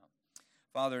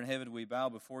Father in heaven, we bow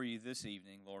before you this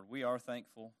evening, Lord. We are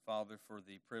thankful, Father, for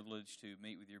the privilege to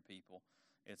meet with your people.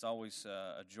 It's always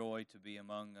a joy to be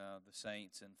among the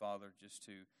saints and, Father, just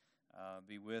to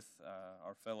be with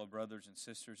our fellow brothers and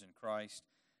sisters in Christ.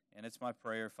 And it's my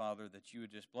prayer, Father, that you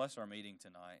would just bless our meeting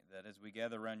tonight, that as we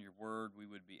gather around your word, we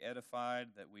would be edified,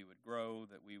 that we would grow,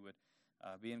 that we would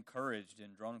be encouraged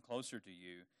and drawn closer to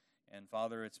you. And,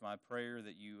 Father, it's my prayer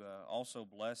that you also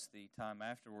bless the time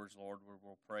afterwards, Lord, where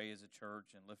we'll pray as a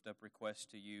church and lift up requests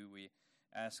to you. We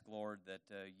ask, Lord, that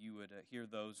you would hear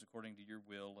those according to your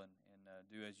will and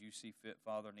do as you see fit,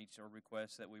 Father, in each of our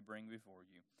requests that we bring before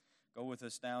you. Go with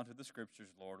us now to the Scriptures,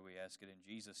 Lord. We ask it in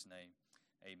Jesus' name.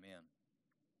 Amen.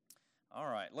 All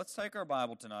right, let's take our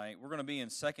Bible tonight. We're going to be in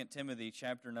 2 Timothy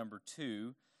chapter number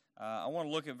 2. I want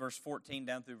to look at verse 14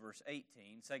 down through verse 18.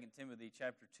 2 Timothy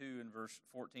chapter 2 and verse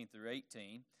 14 through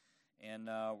 18. And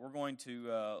we're going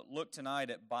to look tonight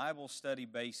at Bible study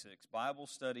basics. Bible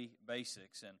study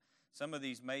basics. And some of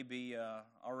these may be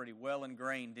already well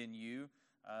ingrained in you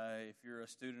if you're a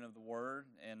student of the Word.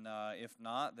 And if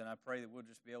not, then I pray that we'll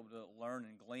just be able to learn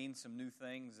and glean some new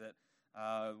things that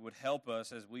would help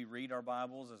us as we read our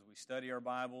Bibles, as we study our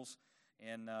Bibles.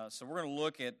 And so we're going to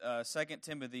look at 2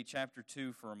 Timothy chapter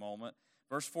 2 for a moment,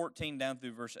 verse 14 down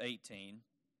through verse 18.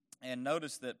 And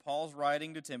notice that Paul's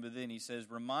writing to Timothy, and he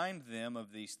says, "Remind them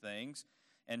of these things,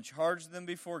 and charge them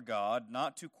before God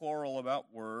not to quarrel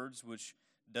about words, which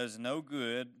does no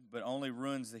good, but only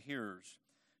ruins the hearers.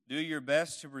 Do your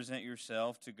best to present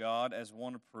yourself to God as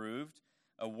one approved,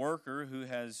 a worker who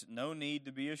has no need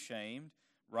to be ashamed,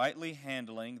 rightly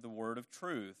handling the word of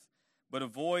truth. But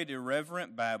avoid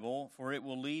irreverent babble, for it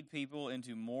will lead people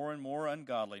into more and more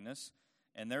ungodliness,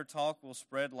 and their talk will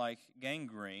spread like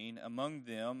gangrene. Among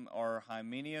them are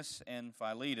Hymenaeus and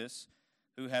Philetus,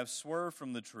 who have swerved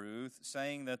from the truth,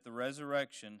 saying that the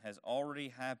resurrection has already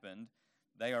happened.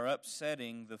 They are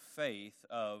upsetting the faith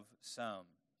of some."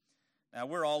 Now,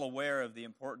 we're all aware of the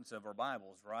importance of our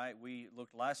Bibles, right? We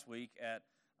looked last week at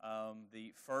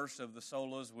the first of the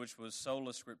solas, which was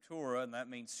sola scriptura, and that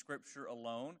means Scripture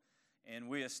alone. And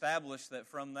we established that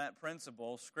from that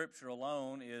principle, Scripture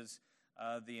alone is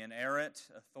the inerrant,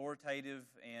 authoritative,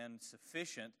 and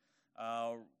sufficient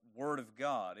Word of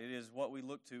God. It is what we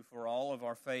look to for all of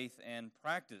our faith and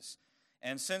practice.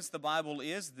 And since the Bible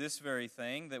is this very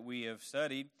thing that we have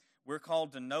studied, we're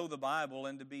called to know the Bible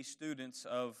and to be students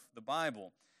of the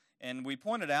Bible. And we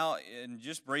pointed out, and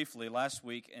just briefly last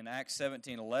week in Acts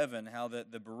 17:11, how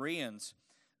that the Bereans,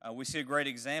 we see a great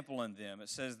example in them. It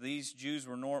says these Jews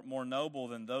were more noble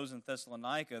than those in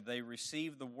Thessalonica. They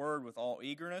received the word with all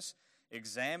eagerness,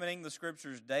 examining the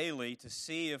Scriptures daily to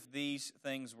see if these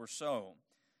things were so.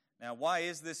 Now, why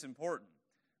is this important?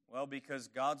 Well, because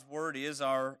God's word is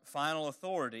our final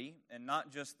authority and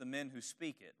not just the men who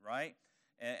speak it, right?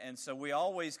 And so we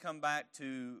always come back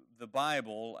to the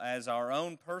Bible as our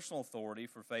own personal authority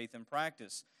for faith and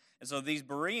practice. And so these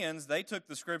Bereans, they took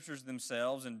the Scriptures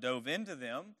themselves and dove into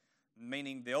them,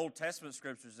 meaning the Old Testament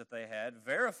Scriptures that they had,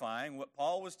 verifying what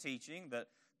Paul was teaching, that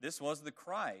this was the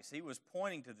Christ. He was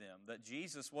pointing to them, that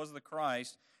Jesus was the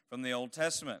Christ from the Old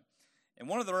Testament. And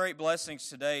one of the great blessings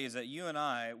today is that you and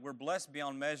I, we're blessed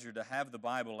beyond measure to have the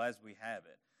Bible as we have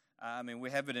it. I mean, we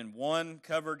have it in one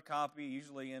covered copy,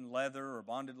 usually in leather or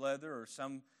bonded leather or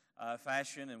some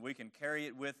fashion, and we can carry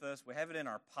it with us. We have it in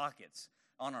our pockets,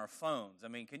 on our phones. I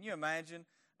mean, can you imagine?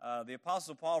 The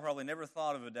Apostle Paul probably never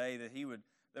thought of a day that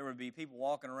there would be people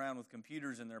walking around with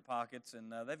computers in their pockets,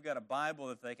 and they've got a Bible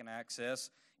that they can access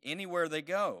anywhere they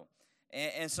go.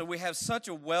 And so we have such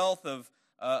a wealth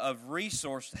of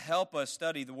resource to help us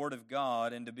study the Word of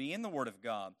God and to be in the Word of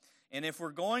God. And if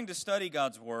we're going to study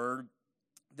God's Word,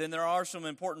 then there are some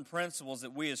important principles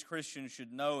that we as Christians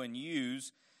should know and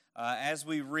use as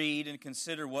we read and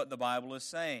consider what the Bible is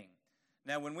saying.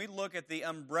 Now, when we look at the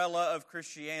umbrella of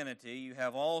Christianity, you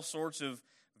have all sorts of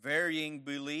varying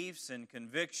beliefs and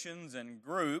convictions and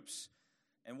groups.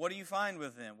 And what do you find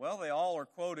with them? Well, they all are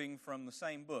quoting from the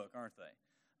same book, aren't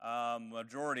they?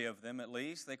 Majority of them, at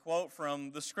least. They quote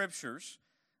from the Scriptures.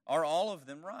 Are all of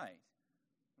them right?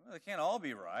 Well, they can't all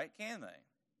be right, can they?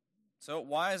 So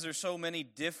why is there so many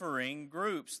differing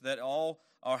groups that all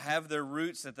have their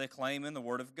roots that they claim in the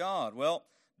Word of God? Well,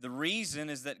 the reason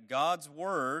is that God's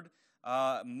Word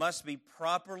must be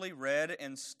properly read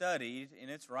and studied in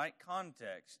its right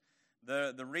context.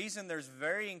 The reason there's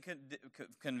varying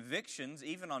convictions,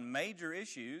 even on major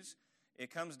issues, it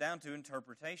comes down to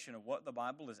interpretation of what the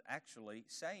Bible is actually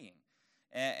saying.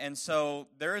 And so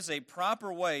there is a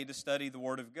proper way to study the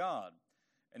Word of God.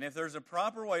 And if there's a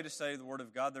proper way to study the Word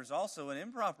of God, there's also an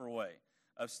improper way.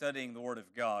 of studying the Word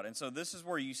of God. And so this is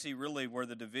where you see really where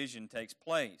the division takes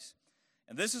place.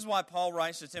 And this is why Paul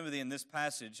writes to Timothy in this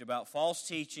passage about false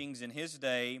teachings in his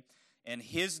day and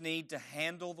his need to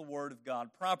handle the Word of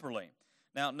God properly.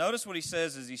 Now, notice what he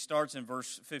says as he starts in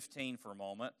verse 15 for a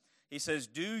moment. He says,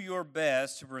 "Do your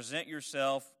best to present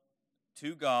yourself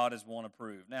to God as one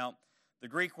approved." Now, the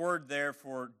Greek word there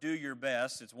for "do your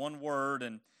best," it's one word,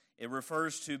 and it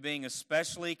refers to being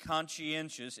especially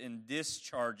conscientious in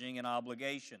discharging an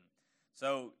obligation.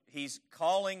 So he's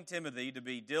calling Timothy to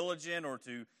be diligent or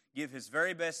to give his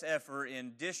very best effort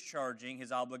in discharging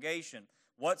his obligation.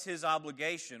 What's his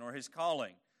obligation or his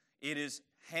calling? It is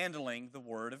handling the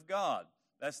Word of God.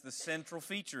 That's the central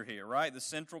feature here, right? The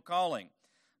central calling.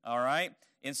 All right?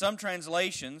 In some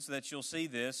translations that you'll see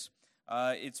this,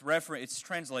 it's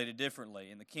translated differently.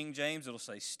 In the King James, it'll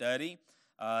say study.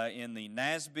 In the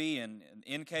NASB and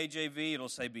NKJV, it'll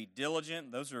say be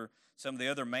diligent. Those are some of the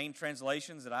other main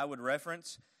translations that I would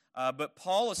reference. But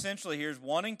Paul essentially here is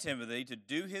wanting Timothy to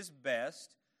do his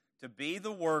best to be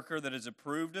the worker that is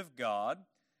approved of God.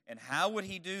 And how would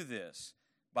he do this?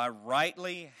 By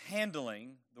rightly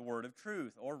handling the word of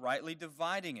truth or rightly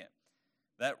dividing it.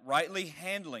 That rightly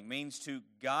handling means to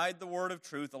guide the word of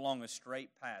truth along a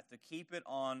straight path, to keep it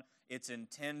on its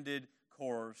intended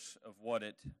course of what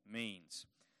it means.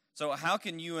 So how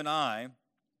can you and I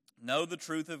know the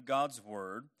truth of God's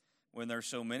word when there's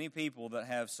so many people that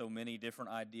have so many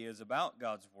different ideas about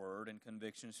God's word and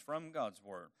convictions from God's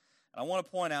word? And I want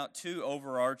to point out two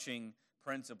overarching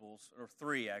principles, or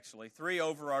three actually, three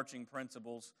overarching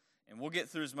principles, and we'll get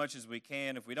through as much as we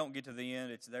can. If we don't get to the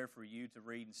end, it's there for you to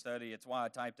read and study. It's why I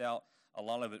typed out a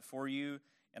lot of it for you,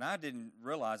 and I didn't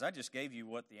realize I just gave you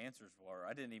what the answers were.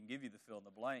 I didn't even give you the fill in the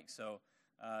blank, so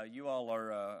you all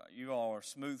are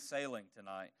smooth sailing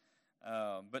tonight.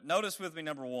 But notice with me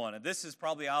number one, and this is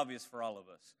probably obvious for all of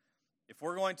us. If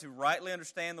we're going to rightly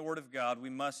understand the Word of God,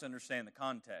 we must understand the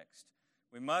context.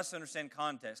 We must understand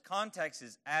context. Context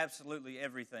is absolutely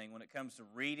everything when it comes to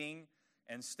reading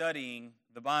and studying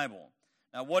the Bible.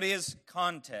 Now, what is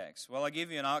context? Well, I give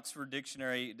you an Oxford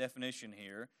Dictionary definition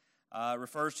here. It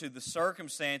refers to the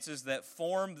circumstances that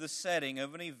form the setting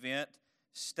of an event,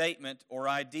 statement, or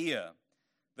idea.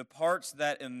 The parts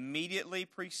that immediately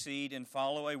precede and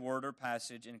follow a word or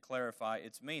passage and clarify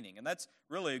its meaning. And that's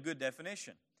really a good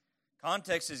definition.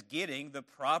 Context is getting the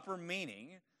proper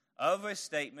meaning of a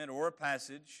statement or a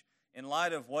passage in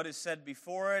light of what is said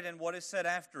before it and what is said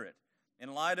after it,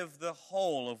 in light of the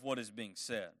whole of what is being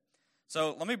said.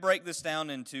 So let me break this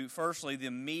down into, firstly, the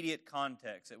immediate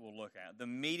context that we'll look at. The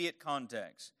immediate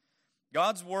context.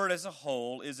 God's Word as a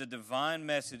whole is a divine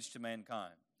message to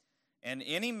mankind. And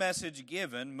any message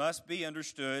given must be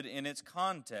understood in its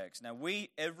context. Now, we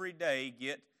every day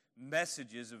get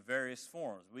messages of various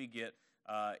forms. We get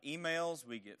emails,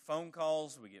 we get phone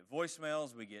calls, we get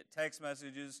voicemails, we get text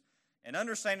messages. And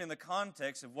understanding the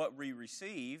context of what we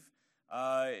receive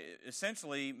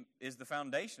essentially is the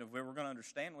foundation of where we're going to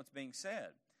understand what's being said.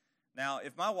 Now,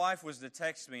 if my wife was to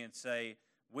text me and say,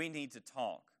 "We need to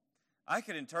talk," I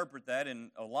could interpret that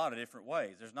in a lot of different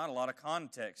ways. There's not a lot of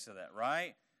context to that,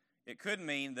 right? It could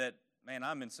mean that, man,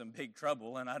 I'm in some big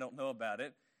trouble and I don't know about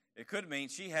it. It could mean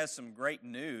she has some great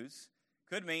news.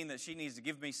 Could mean that she needs to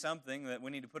give me something that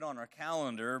we need to put on our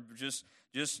calendar just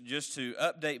to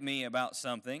update me about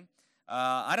something.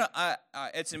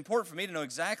 It's important for me to know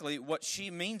exactly what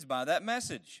she means by that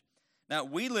message. Now,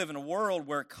 we live in a world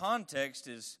where context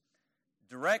is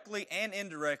directly and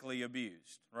indirectly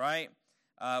abused, right?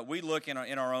 We look in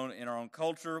our own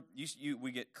culture.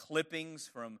 We get clippings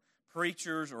from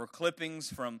preachers or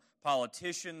clippings from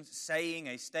politicians saying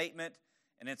a statement,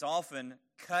 and it's often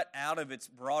cut out of its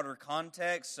broader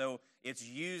context, so it's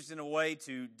used in a way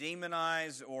to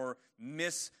demonize or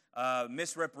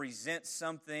misrepresent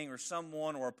something or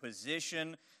someone or a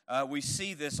position. We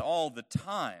see this all the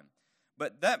time.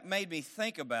 But that made me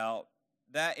think about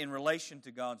that in relation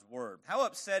to God's Word. How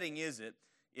upsetting is it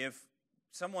if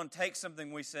someone takes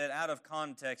something we said out of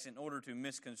context in order to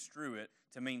misconstrue it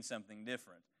to mean something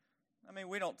different? I mean,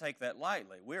 we don't take that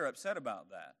lightly. We're upset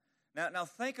about that. Now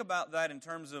think about that in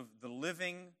terms of the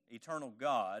living, eternal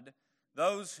God,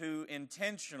 those who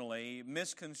intentionally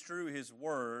misconstrue His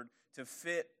Word to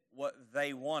fit what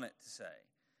they want it to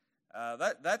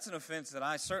say. That's an offense that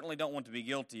I certainly don't want to be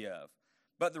guilty of.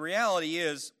 But the reality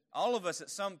is, all of us at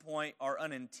some point are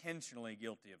unintentionally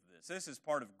guilty of this. This is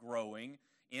part of growing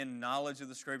in knowledge of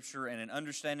the Scripture and in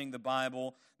understanding the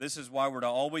Bible. This is why we're to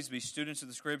always be students of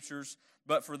the Scriptures.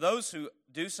 But for those who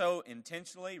do so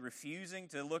intentionally, refusing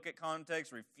to look at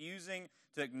context, refusing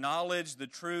to acknowledge the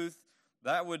truth,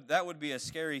 that would be a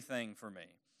scary thing for me.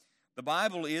 The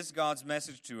Bible is God's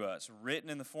message to us, written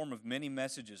in the form of many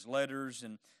messages, letters,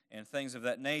 and things of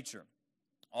that nature.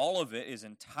 All of it is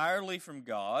entirely from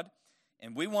God,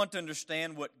 and we want to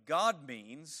understand what God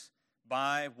means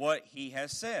by what He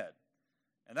has said.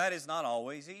 And that is not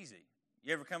always easy.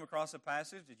 You ever come across a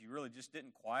passage that you really just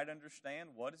didn't quite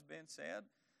understand what has been said?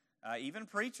 Even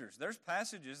preachers, there's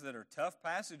passages that are tough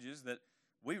passages that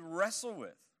we wrestle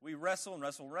with. We wrestle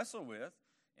with.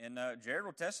 And Jared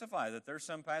will testify that there's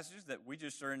some passages that we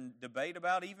just are in debate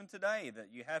about even today, that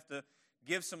you have to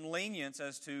give some lenience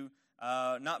as to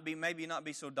maybe not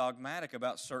be so dogmatic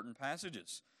about certain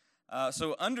passages.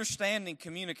 So understanding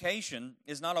communication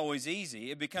is not always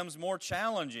easy. It becomes more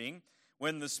challenging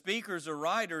when the speakers or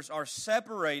writers are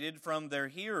separated from their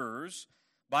hearers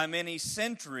by many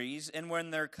centuries and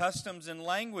when their customs and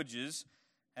languages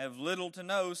have little to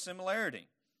no similarity.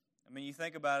 I mean, you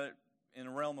think about it in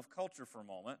the realm of culture for a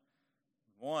moment.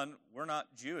 One, we're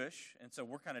not Jewish, and so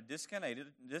we're kind of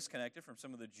disconnected from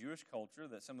some of the Jewish culture,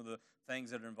 that some of the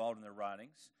things that are involved in their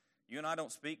writings. You and I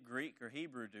don't speak Greek or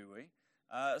Hebrew, do we?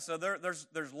 So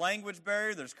there's language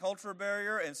barrier, there's cultural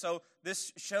barrier, and so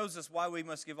this shows us why we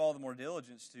must give all the more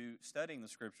diligence to studying the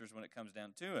Scriptures when it comes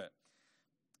down to it.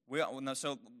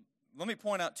 So let me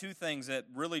point out two things that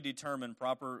really determine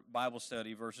proper Bible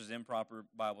study versus improper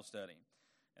Bible study.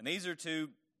 And these are two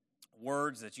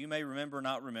words that you may remember or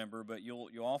not remember, but you'll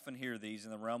often hear these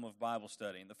in the realm of Bible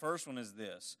study. And the first one is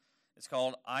this. It's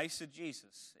called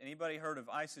eisegesis. Anybody heard of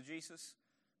eisegesis?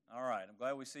 All right, I'm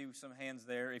glad we see some hands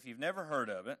there. If you've never heard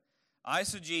of it,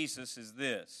 eisegesis is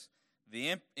this: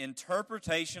 the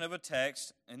interpretation of a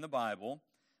text in the Bible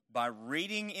by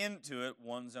reading into it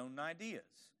one's own ideas.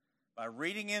 By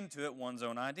reading into it one's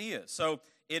own ideas. So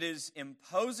it is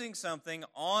imposing something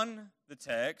on the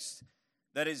text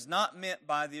that is not meant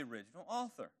by the original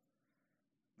author.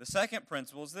 The second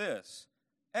principle is this: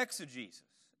 exegesis.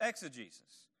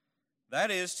 Exegesis. That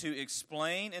is to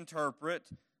explain, interpret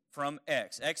from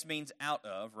X. X means out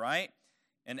of, right?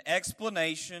 An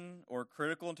explanation or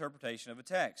critical interpretation of a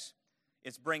text.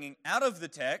 It's bringing out of the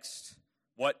text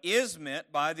what is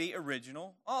meant by the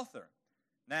original author.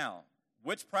 Now,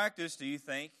 which practice do you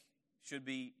think should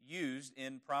be used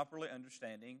in properly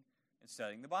understanding and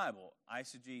studying the Bible?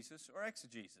 Eisegesis or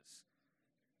exegesis?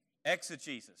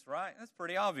 Exegesis, right? That's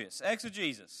pretty obvious.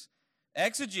 Exegesis.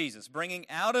 Exegesis, bringing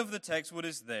out of the text what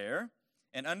is there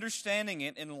and understanding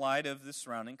it in light of the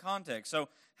surrounding context. So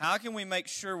how can we make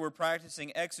sure we're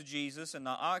practicing exegesis and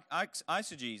not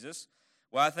eisegesis?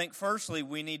 Well, I think firstly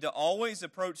we need to always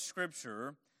approach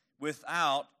Scripture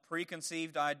without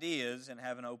preconceived ideas and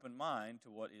have an open mind to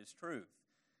what is truth.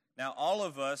 Now, all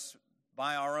of us,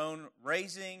 by our own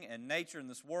raising and nature in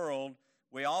this world,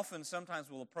 we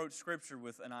sometimes will approach Scripture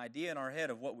with an idea in our head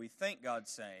of what we think God's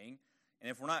saying, and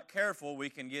if we're not careful,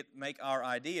 we can make our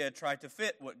idea try to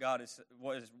fit what is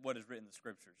written in the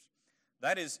Scriptures.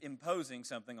 That is imposing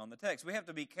something on the text. We have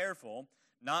to be careful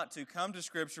not to come to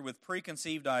Scripture with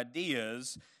preconceived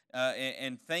ideas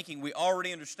and thinking we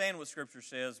already understand what Scripture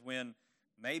says when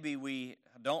maybe we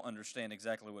don't understand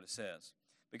exactly what it says.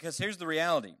 Because here's the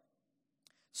reality.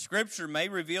 Scripture may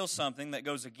reveal something that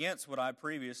goes against what I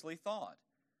previously thought.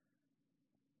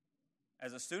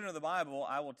 As a student of the Bible,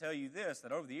 I will tell you this,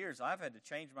 that over the years I've had to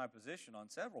change my position on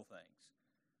several things.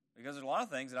 Because there's a lot of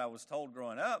things that I was told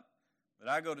growing up that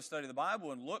I go to study the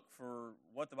Bible and look for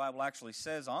what the Bible actually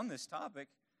says on this topic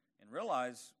and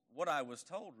realize what I was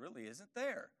told really isn't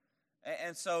there.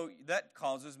 And so that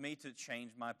causes me to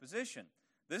change my position.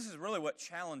 This is really what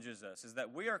challenges us, is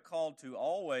that we are called to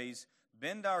always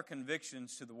bend our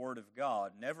convictions to the Word of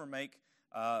God, never make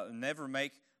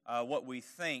what we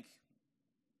think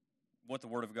what the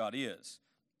Word of God is.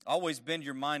 Always bend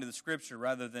your mind to the Scripture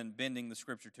rather than bending the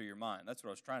Scripture to your mind. That's what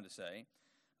I was trying to say.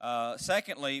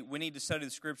 Secondly, we need to study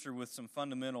the Scripture with some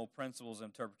fundamental principles of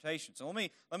interpretation. So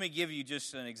let me give you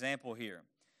just an example here.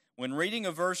 When reading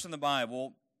a verse in the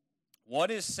Bible,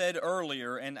 what is said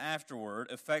earlier and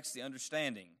afterward affects the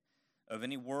understanding of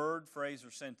any word, phrase, or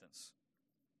sentence.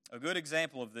 A good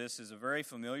example of this is a very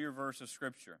familiar verse of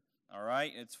Scripture. All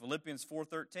right? It's Philippians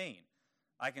 4:13.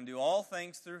 I can do all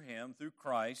things through Him, through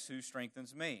Christ, who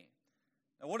strengthens me.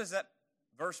 Now, what does that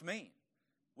verse mean?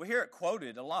 We hear it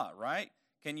quoted a lot, right?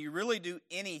 Can you really do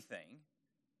anything,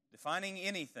 defining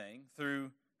anything,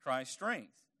 through Christ's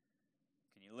strength?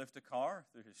 Can you lift a car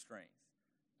through His strength?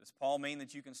 Does Paul mean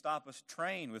that you can stop a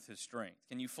train with his strength?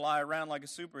 Can you fly around like a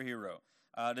superhero?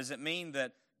 Does it mean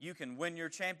that you can win your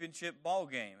championship ball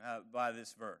game by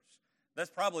this verse? That's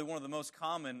probably one of the most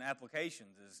common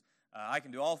applications is I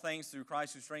can do all things through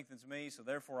Christ who strengthens me, so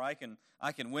therefore I can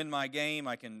win my game,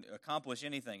 I can accomplish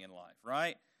anything in life,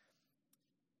 right?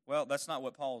 Well, that's not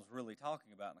what Paul's really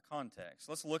talking about in the context.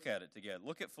 Let's look at it together.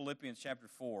 Look at Philippians chapter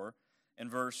 4 and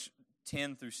verse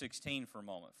 10 through 16 for a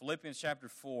moment. Philippians chapter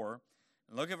 4,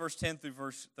 and look at verse 10 through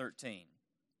verse 13.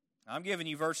 I'm giving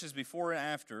you verses before and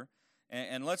after,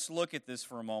 and let's look at this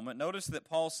for a moment. Notice that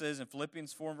Paul says in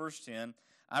Philippians 4 and verse 10,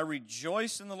 I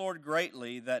rejoice in the Lord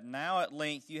greatly that now at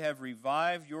length you have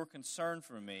revived your concern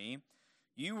for me.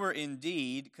 You were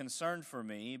indeed concerned for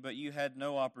me, but you had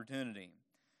no opportunity.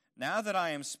 Now that I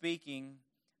am speaking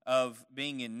of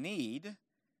being in need,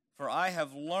 for I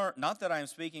have learned, not that I am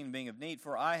speaking of being of need,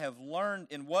 for I have learned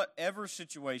in whatever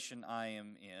situation I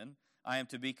am in, I am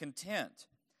to be content.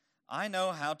 I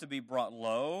know how to be brought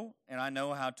low, and I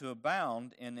know how to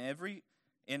abound in every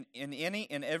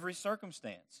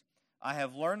circumstance. I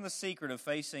have learned the secret of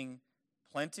facing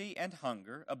plenty and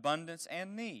hunger, abundance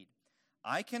and need.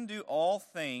 I can do all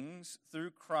things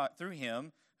through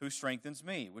Him who strengthens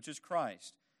me, which is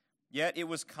Christ. Yet it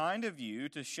was kind of you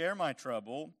to share my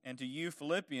trouble, and to you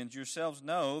Philippians yourselves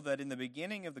know that in the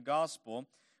beginning of the gospel,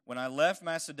 when I left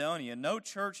Macedonia, no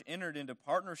church entered into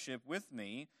partnership with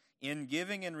me in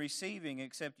giving and receiving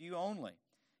except you only.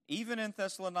 Even in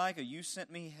Thessalonica, you sent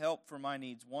me help for my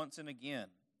needs once and again.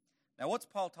 Now, what's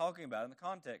Paul talking about in the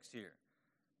context here?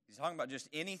 He's talking about just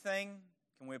anything.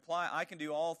 Can we apply, I can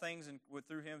do all things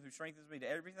through Him who strengthens me, to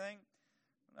everything?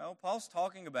 No, Paul's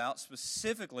talking about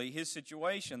specifically his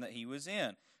situation that he was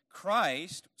in.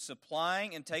 Christ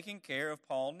supplying and taking care of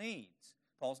Paul's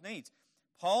needs.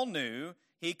 Paul knew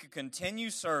he could continue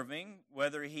serving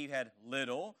whether he had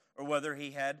little or whether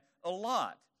he had a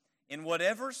lot. In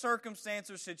whatever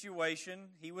circumstance or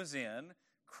situation he was in,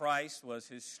 Christ was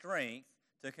his strength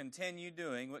to continue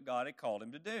doing what God had called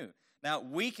him to do. Now,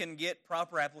 we can get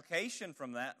proper application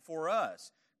from that for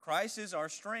us. Christ is our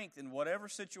strength in whatever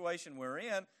situation we're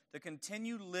in to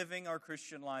continue living our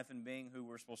Christian life and being who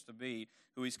we're supposed to be,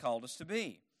 who He's called us to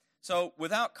be. So,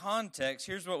 without context,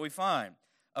 here's what we find.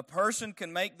 A person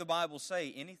can make the Bible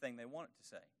say anything they want it to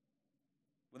say.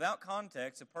 Without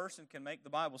context, a person can make the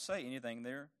Bible say anything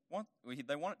they want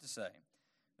it to say.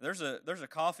 There's a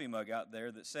coffee mug out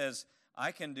there that says,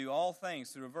 I can do all things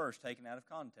through a verse taken out of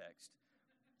context.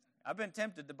 I've been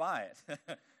tempted to buy it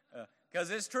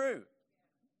because it's true.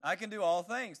 I can do all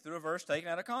things through a verse taken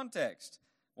out of context.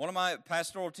 One of my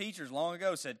pastoral teachers long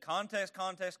ago said, context,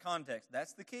 context, context.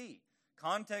 That's the key.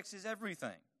 Context is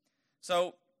everything.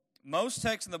 So most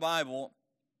texts in the Bible,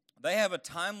 they have a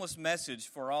timeless message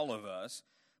for all of us,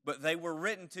 but they were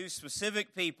written to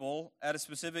specific people at a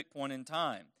specific point in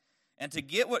time. And to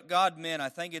get what God meant, I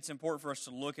think it's important for us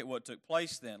to look at what took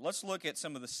place then. Let's look at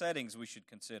some of the settings we should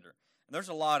consider. And there's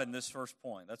a lot in this first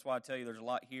point. That's why I tell you there's a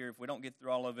lot here. If we don't get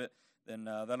through all of it, then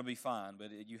that'll be fine, but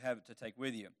you have it to take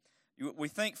with you. We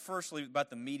think firstly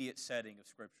about the immediate setting of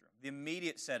Scripture. The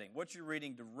immediate setting, what you're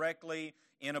reading directly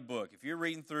in a book. If you're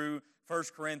reading through 1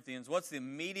 Corinthians, what's the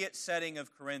immediate setting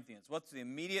of Corinthians? What's the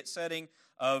immediate setting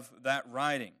of that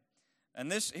writing?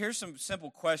 And here's some simple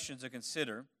questions to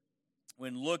consider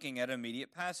when looking at an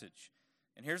immediate passage.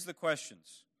 And here's the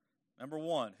questions. Number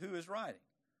one, who is writing?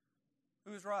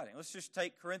 Who is writing? Let's just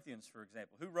take Corinthians, for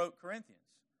example. Who wrote Corinthians?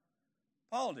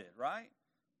 Paul did, right?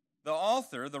 The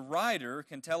author, the writer,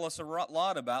 can tell us a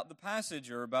lot about the passage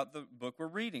or about the book we're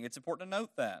reading. It's important to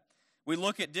note that. We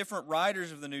look at different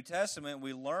writers of the New Testament.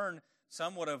 We learn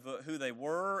somewhat of who they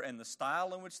were and the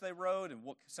style in which they wrote and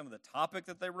what some of the topic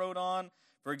that they wrote on.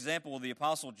 For example, the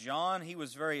Apostle John, he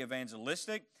was very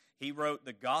evangelistic. He wrote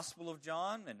the Gospel of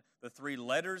John and the 3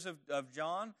 letters of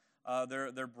John.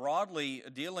 They're broadly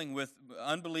dealing with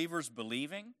unbelievers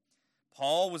believing.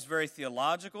 Paul was very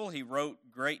theological. He wrote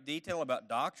great detail about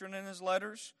doctrine in his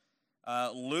letters.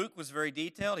 Luke was very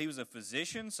detailed. He was a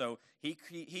physician, so he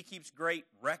keeps great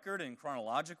record in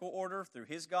chronological order through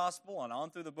his gospel and on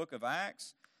through the book of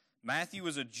Acts. Matthew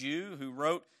was a Jew who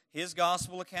wrote his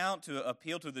gospel account to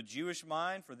appeal to the Jewish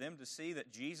mind for them to see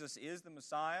that Jesus is the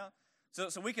Messiah.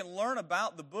 So we can learn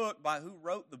about the book by who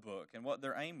wrote the book and what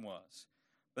their aim was.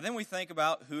 But then we think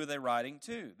about who are they writing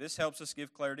to. This helps us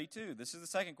give clarity too. This is the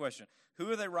second question.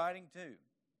 Who are they writing to?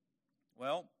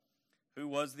 Well, who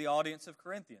was the audience of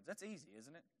Corinthians? That's easy,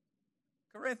 isn't it?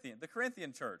 The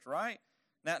Corinthian church, right?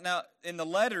 Now, in the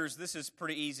letters, this is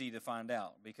pretty easy to find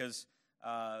out because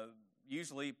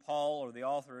usually Paul or the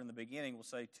author in the beginning will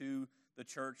say to the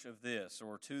church of this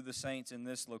or to the saints in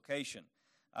this location.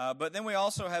 But then we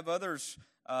also have others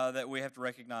that we have to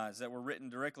recognize that were written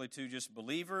directly to just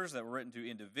believers, that were written to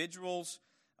individuals.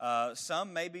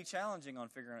 Some may be challenging on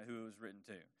figuring out who it was written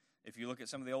to, if you look at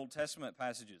some of the Old Testament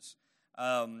passages.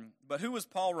 But who was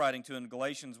Paul writing to in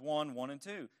Galatians 1 and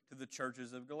 2? To the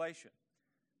churches of Galatia.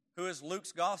 Who is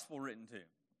Luke's gospel written to?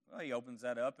 Well, he opens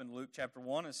that up in Luke chapter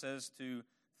 1. It says to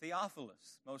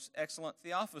Theophilus, most excellent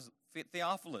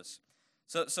Theophilus.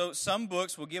 So some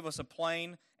books will give us a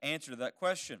plain answer to that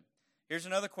question. Here's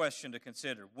another question to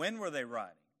consider. When were they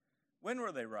writing? When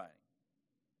were they writing?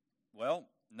 Well,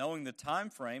 knowing the time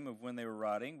frame of when they were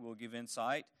writing will give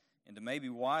insight into maybe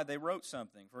why they wrote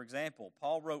something. For example,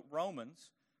 Paul wrote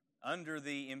Romans under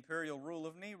the imperial rule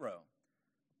of Nero.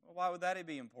 Well, why would that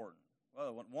be important?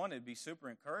 Well, one, it'd be super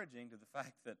encouraging to the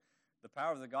fact that the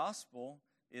power of the gospel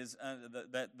is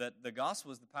that the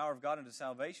gospel is the power of God unto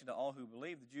salvation to all who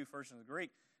believe, the Jew first and the Greek.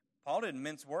 Paul didn't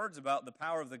mince words about the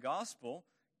power of the gospel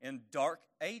in dark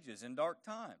ages, in dark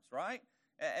times, right?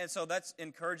 And so that's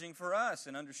encouraging for us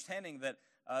in understanding that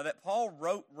Paul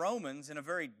wrote Romans in a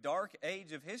very dark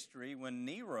age of history when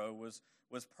Nero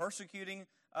was persecuting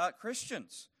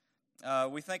Christians.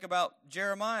 We think about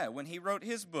Jeremiah when he wrote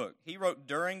his book. He wrote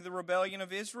during the rebellion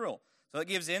of Israel. So it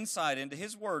gives insight into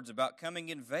his words about coming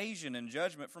invasion and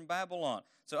judgment from Babylon.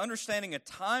 So understanding a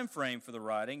time frame for the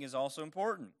writing is also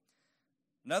important.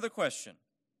 Another question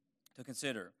to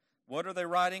consider. What are they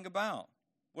writing about?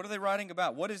 What are they writing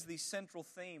about? What is the central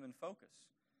theme and focus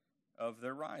of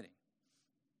their writing?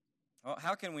 Well,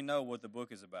 how can we know what the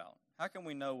book is about? How can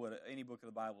we know what any book of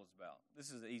the Bible is about?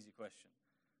 This is an easy question.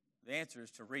 The answer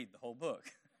is to read the whole book.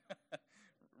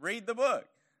 Read the book.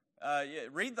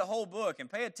 Read the whole book and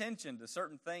pay attention to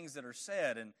certain things that are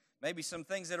said and maybe some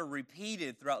things that are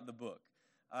repeated throughout the book.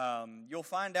 You'll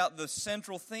find out the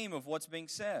central theme of what's being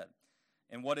said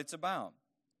and what it's about.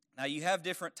 Now, you have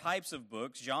different types of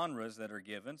books, genres that are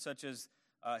given, such as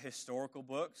historical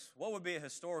books. What would be a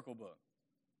historical book?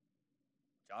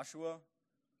 Joshua,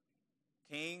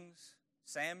 Kings,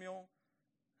 Samuel.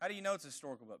 How do you know it's a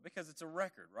historical book? Because it's a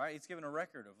record, right? It's given a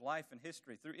record of life and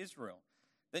history through Israel.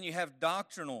 Then you have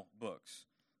doctrinal books,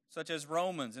 such as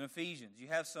Romans and Ephesians. You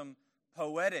have some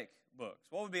poetic books.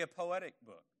 What would be a poetic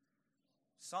book?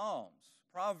 Psalms,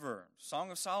 Proverbs,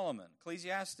 Song of Solomon,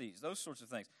 Ecclesiastes, those sorts of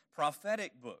things.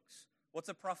 Prophetic books. What's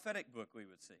a prophetic book we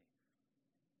would see?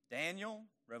 Daniel,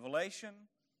 Revelation,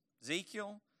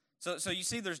 Ezekiel. So you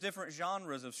see there's different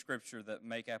genres of Scripture that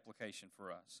make application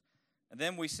for us. And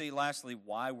then we see, lastly,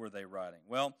 why were they writing?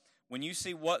 Well, when you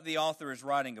see what the author is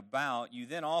writing about, you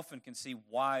then often can see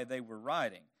why they were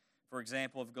writing. For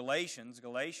example, of Galatians,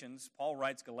 Paul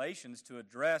writes Galatians to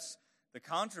address the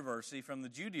controversy from the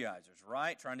Judaizers,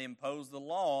 right? Trying to impose the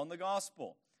law on the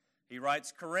gospel. He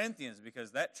writes Corinthians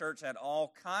because that church had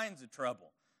all kinds of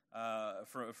trouble,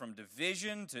 from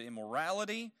division to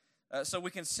immorality. So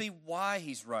we can see why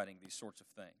he's writing these sorts of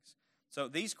things. So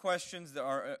these questions that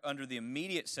are under the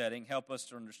immediate setting help us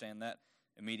to understand that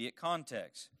immediate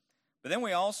context. But then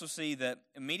we also see that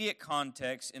immediate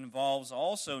context involves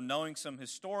also knowing some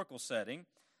historical setting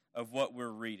of what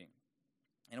we're reading.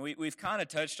 And we've kind of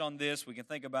touched on this. We can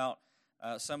think about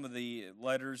some of the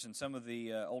letters and some of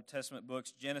the Old Testament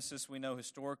books. Genesis, we know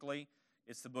historically,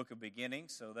 it's the book of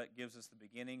beginnings. So that gives us the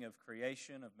beginning of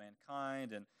creation, of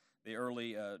mankind, and the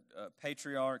early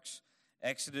patriarchs.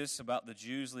 Exodus, about the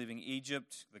Jews leaving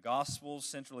Egypt. The Gospels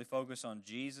centrally focus on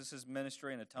Jesus'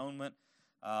 ministry and atonement.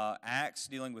 Acts,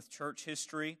 dealing with church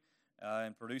history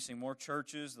and producing more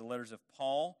churches. The letters of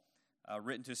Paul,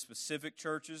 written to specific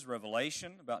churches.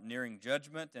 Revelation, about nearing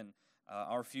judgment and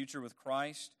our future with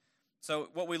Christ. So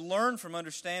what we learn from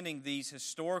understanding these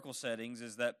historical settings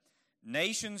is that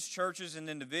nations, churches, and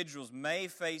individuals may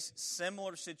face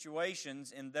similar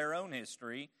situations in their own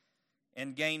history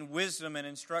and gain wisdom and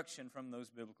instruction from those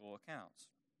biblical accounts.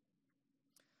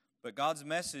 But God's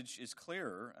message is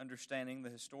clearer, understanding the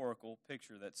historical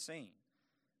picture that's seen.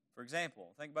 For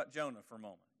example, think about Jonah for a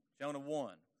moment. Jonah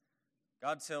 1.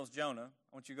 God tells Jonah,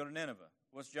 I want you to go to Nineveh.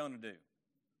 What's Jonah do?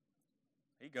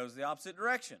 He goes the opposite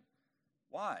direction.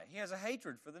 Why? He has a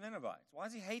hatred for the Ninevites. Why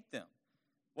does he hate them?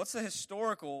 What's the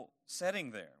historical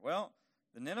setting there? Well,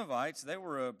 the Ninevites, they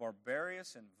were a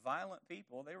barbarous and violent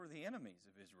people. They were the enemies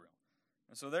of Israel.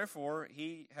 And so therefore,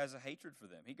 he has a hatred for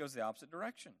them. He goes the opposite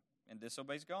direction and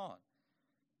disobeys God.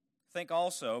 Think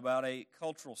also about a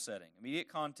cultural setting. Immediate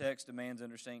context demands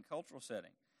understanding cultural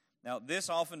setting. Now, this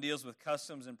often deals with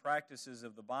customs and practices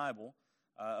of the Bible,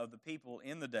 of the people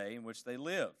in the day in which they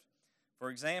lived. For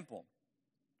example,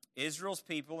 Israel's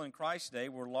people in Christ's day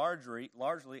were largely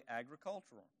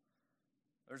agricultural.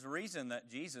 There's a reason that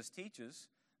Jesus teaches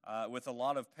with a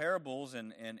lot of parables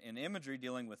and imagery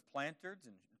dealing with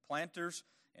planters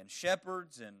and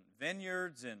shepherds and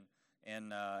vineyards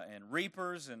and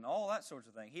reapers and all that sorts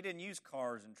of thing. He didn't use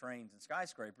cars and trains and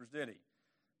skyscrapers, did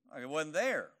he? It wasn't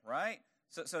there, right?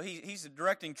 So he's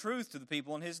directing truth to the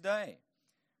people in his day.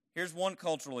 Here's one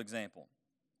cultural example.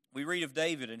 We read of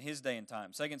David in his day and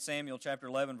time. 2 Samuel chapter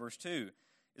 11, verse 2.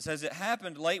 It says, "It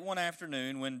happened late one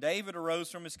afternoon when David arose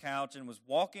from his couch and was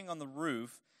walking on the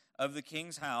roof of the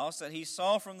king's house that he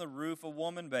saw from the roof a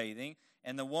woman bathing,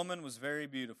 and the woman was very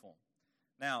beautiful."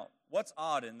 Now, what's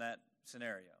odd in that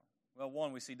scenario? Well,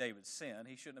 one, we see David's sin.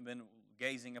 He shouldn't have been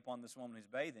gazing upon this woman who's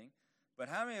bathing. But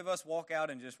how many of us walk out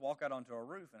and just walk out onto our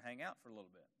roof and hang out for a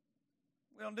little bit?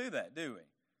 We don't do that, do we?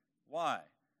 Why?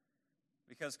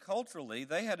 Because culturally,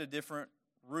 they had a different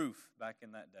roof back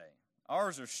in that day.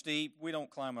 Ours are steep. We don't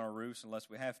climb on our roofs unless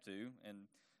we have to, and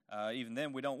even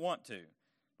then we don't want to.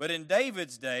 But in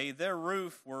David's day, their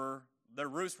roofs were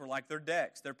like their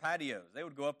decks, their patios. They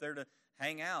would go up there to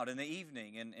hang out in the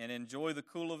evening and enjoy the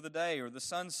cool of the day or the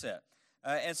sunset.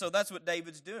 And so that's what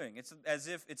David's doing. It's as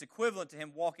if it's equivalent to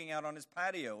him walking out on his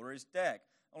patio or his deck,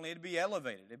 only it'd be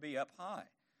elevated. It'd be up high.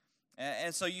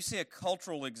 And so you see a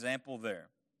cultural example there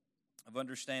of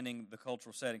understanding the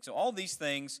cultural setting. So all these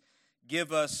things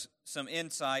give us some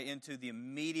insight into the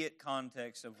immediate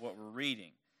context of what we're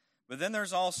reading. But then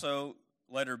there's also,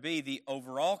 letter B, the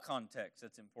overall context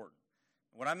that's important.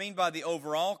 What I mean by the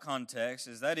overall context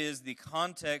is that is the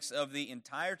context of the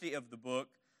entirety of the book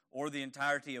or the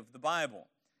entirety of the Bible.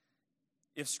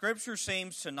 If Scripture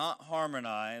seems to not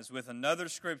harmonize with another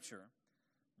Scripture,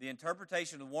 the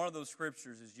interpretation of one of those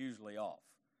Scriptures is usually off.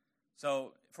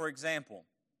 So, for example,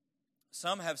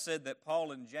 some have said that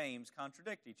Paul and James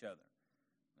contradict each other.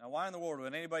 Now, why in the world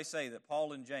would anybody say that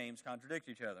Paul and James contradict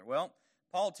each other? Well,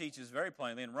 Paul teaches very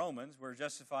plainly in Romans, we're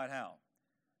justified how?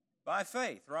 By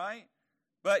faith, right?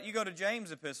 But you go to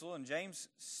James' epistle, and James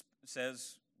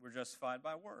says we're justified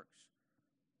by works.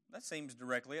 That seems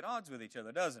directly at odds with each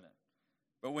other, doesn't it?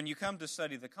 But when you come to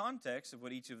study the context of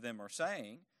what each of them are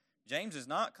saying, James is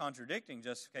not contradicting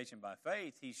justification by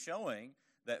faith. He's showing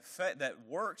that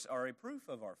works are a proof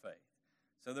of our faith.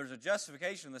 So there's a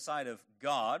justification in the sight of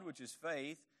God, which is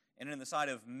faith, and in the sight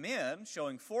of men,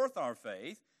 showing forth our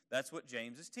faith. That's what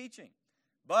James is teaching.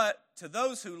 But to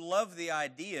those who love the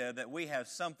idea that we have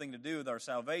something to do with our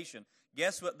salvation,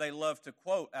 guess what they love to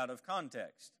quote out of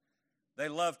context? They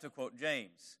love to quote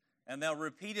James, and they'll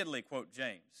repeatedly quote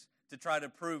James to try to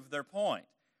prove their point.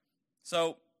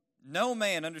 So no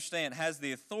man, understand, has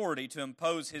the authority to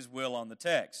impose his will on the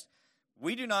text.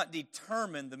 We do not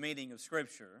determine the meaning of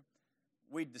Scripture.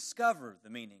 We discover the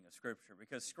meaning of Scripture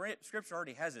because Scripture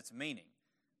already has its meaning.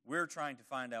 We're trying to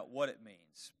find out what it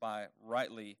means by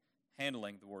rightly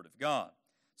handling the Word of God.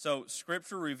 So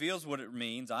Scripture reveals what it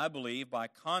means, I believe, by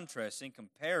contrasting,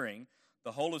 comparing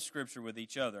the whole of Scripture with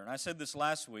each other. And I said this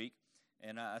last week,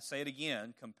 and I say it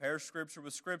again, compare Scripture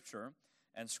with Scripture,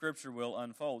 and Scripture will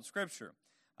unfold Scripture.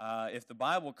 If the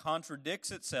Bible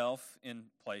contradicts itself in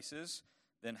places,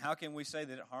 then how can we say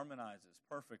that it harmonizes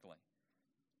perfectly?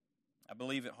 I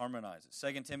believe it harmonizes.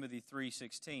 2 Timothy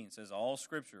 3:16 says, "All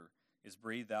Scripture is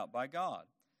breathed out by God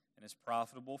and is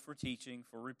profitable for teaching,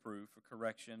 for reproof, for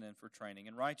correction, and for training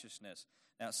in righteousness."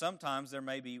 Now, sometimes there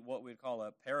may be what we'd call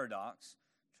a paradox,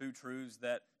 two truths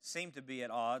that seem to be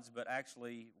at odds but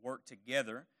actually work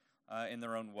together in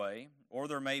their own way. Or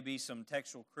there may be some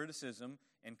textual criticism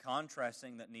and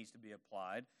contrasting that needs to be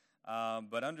applied.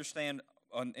 But understand,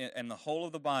 in the whole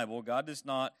of the Bible, God does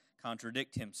not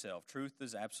contradict himself. Truth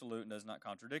is absolute and does not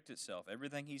contradict itself.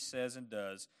 Everything he says and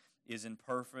does is in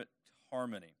perfect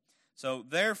harmony. So,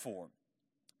 therefore,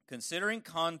 considering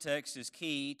context is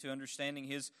key to understanding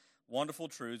his wonderful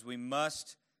truths, we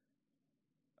must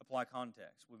apply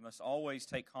context. We must always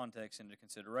take context into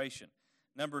consideration.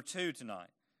 Number 2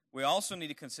 tonight, we also need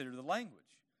to consider the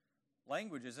language.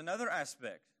 Language is another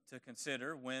aspect to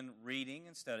consider when reading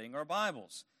and studying our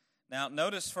Bibles. Now,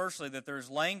 notice firstly that there's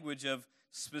language of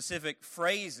specific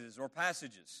phrases or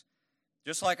passages.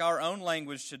 Just like our own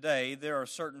language today, there are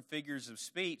certain figures of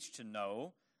speech to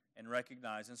know and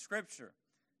recognize in Scripture.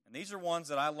 And these are ones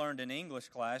that I learned in English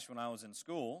class when I was in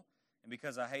school. And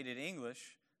because I hated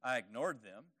English, I ignored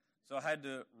them. So I had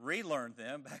to relearn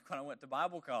them back when I went to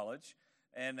Bible college.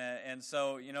 And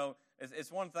so, you know, it's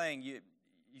one thing. You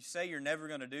say you're never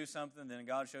going to do something, then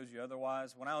God shows you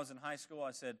otherwise. When I was in high school,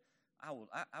 I said, I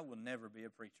will never be a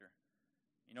preacher.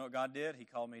 You know what God did? He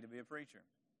called me to be a preacher.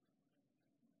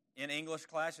 In English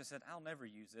class, I said, I'll never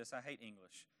use this. I hate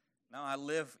English. Now I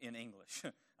live in English.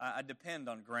 I depend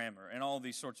on grammar and all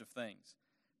these sorts of things.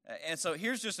 And so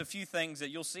here's just a few things that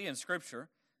you'll see in Scripture.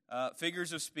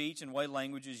 Figures of speech and way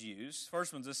language is used.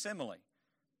 First one's a simile.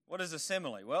 What is a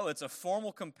simile? Well, it's a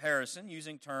formal comparison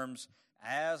using terms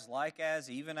as, like as,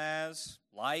 even as,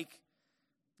 like.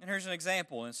 And here's an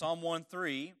example. In Psalm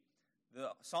 1:3,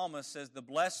 the psalmist says, the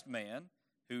blessed man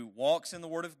who walks in the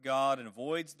Word of God and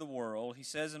avoids the world, he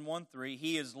says in 1:3,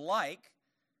 he is like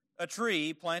a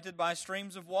tree planted by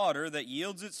streams of water that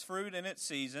yields its fruit in its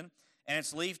season, and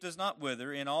its leaf does not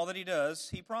wither. In all that he does,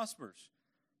 he prospers.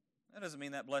 That doesn't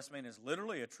mean that blessed man is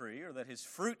literally a tree or that his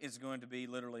fruit is going to be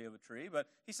literally of a tree, but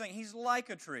he's saying he's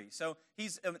like a tree. So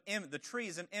the tree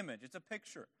is an image. It's a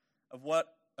picture of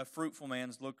what a fruitful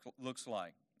man looks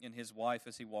like in his life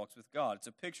as he walks with God. It's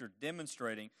a picture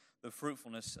demonstrating the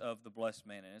fruitfulness of the blessed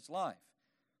man in his life.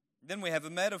 Then we have a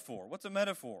metaphor. What's a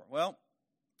metaphor? Well,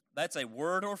 that's a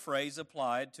word or phrase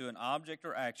applied to an object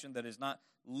or action that is not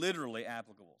literally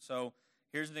applicable. So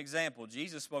here's an example.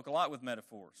 Jesus spoke a lot with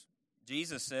metaphors.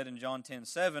 Jesus said in John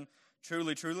 10:7,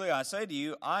 "Truly, truly, I say to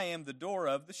you, I am the door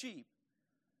of the sheep."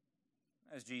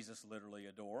 Is Jesus literally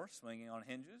a door swinging on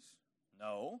hinges?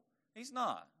 No, he's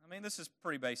not. I mean, this is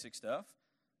pretty basic stuff.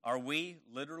 Are we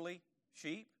literally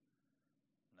sheep?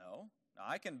 No. Now,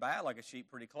 I can baa like a sheep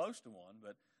pretty close to one,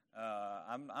 but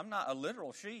I'm not a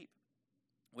literal sheep.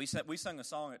 We sung a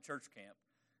song at church camp,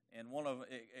 and one of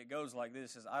it goes like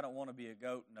this: "Says I don't want to be a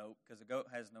goat, nope, because a goat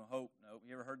has no hope, nope."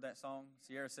 You ever heard that song?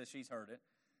 Sierra says she's heard it.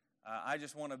 I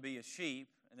just want to be a sheep,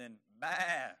 and then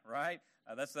baa, right?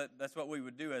 That's what we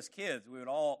would do as kids. We would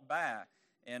all baa,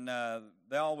 and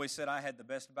they always said I had the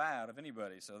best baa out of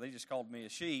anybody, so they just called me a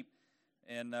sheep.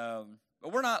 And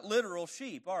but we're not literal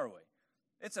sheep, are we?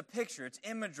 It's a picture. It's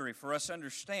imagery for us to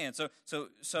understand.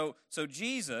 So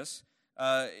Jesus,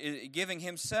 giving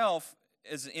himself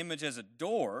as an image as a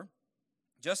door,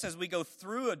 just as we go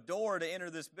through a door to enter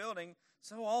this building,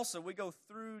 so also we go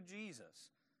through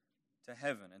Jesus to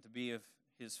heaven and to be of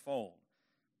his fold.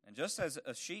 And just as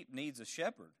a sheep needs a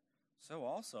shepherd, so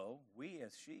also we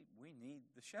as sheep, we need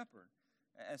the shepherd.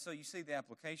 And so you see the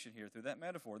application here through that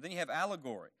metaphor. Then you have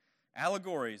allegory.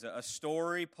 Allegory is a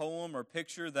story, poem, or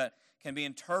picture that can be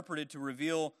interpreted to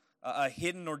reveal a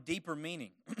hidden or deeper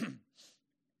meaning.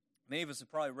 Many of us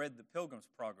have probably read The Pilgrim's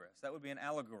Progress. That would be an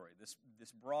allegory, this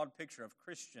broad picture of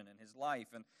Christian and his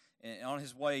life and on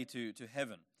his way to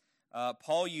heaven.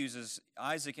 Paul uses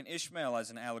Isaac and Ishmael as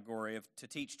an allegory to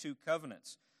teach two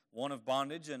covenants, one of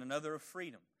bondage and another of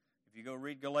freedom. If you go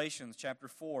read Galatians chapter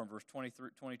 4, verse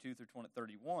 22 through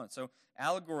 31. So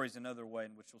allegory is another way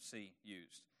in which we'll see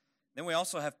used. Then we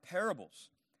also have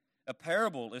parables. A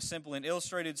parable is simply an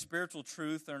illustrated spiritual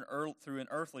truth through an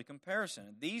earthly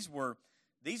comparison. These were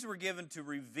given to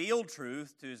reveal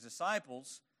truth to his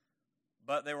disciples,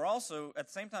 but they were also at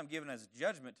the same time given as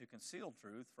judgment to conceal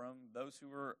truth from those who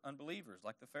were unbelievers,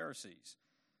 like the Pharisees.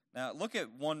 Now, look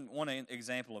at one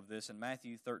example of this in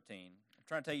Matthew 13. I'm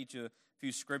trying to take you to a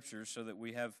few scriptures so that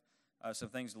we have some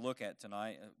things to look at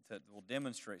tonight that will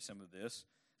demonstrate some of this.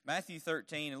 Matthew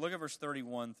 13, and look at verse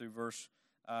 31 through verse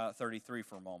 33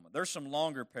 for a moment. There's some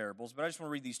longer parables, but I just want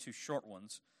to read these two short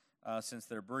ones since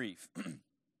they're brief.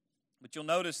 But you'll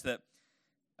notice that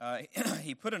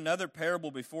he put another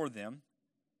parable before them,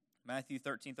 Matthew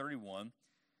 13:31.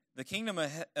 "The kingdom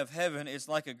of heaven is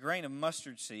like a grain of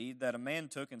mustard seed that a man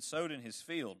took and sowed in his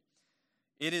field.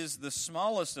 It is the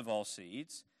smallest of all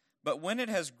seeds, but when it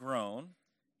has grown,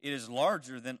 it is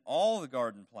larger than all the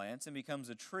garden plants and becomes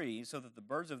a tree, so that the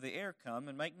birds of the air come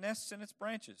and make nests in its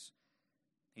branches."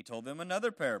 He told them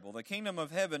another parable. "The kingdom of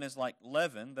heaven is like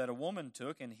leaven that a woman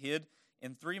took and hid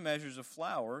in 3 measures of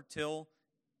flour till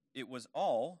it was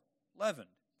all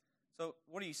leavened." So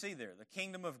what do you see there? The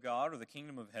kingdom of God or the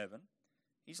kingdom of heaven,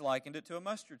 he's likened it to a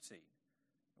mustard seed.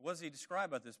 What does he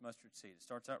describe about this mustard seed? It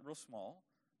starts out real small,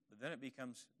 but then it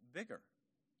becomes bigger,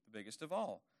 the biggest of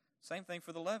all. Same thing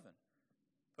for the leaven.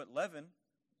 Put leaven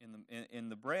in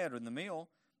the bread or in the meal,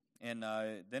 and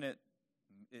then it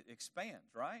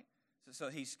expands, right? So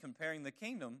he's comparing the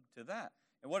kingdom to that.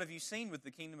 And what have you seen with the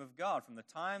kingdom of God from the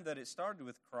time that it started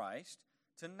with Christ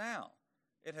to now?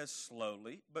 It has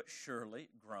slowly but surely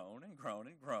grown and grown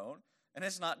and grown, and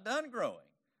it's not done growing.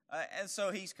 And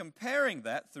so he's comparing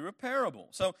that through a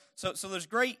parable. So there's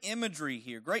great imagery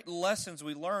here, great lessons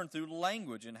we learn through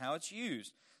language and how it's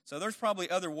used. So there's probably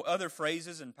other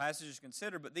phrases and passages to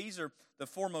consider, but these are the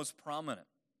four most prominent.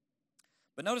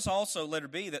 But notice also, letter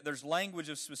B, that there's language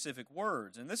of specific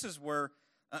words. And this is where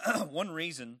one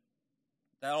reason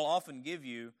that I'll often give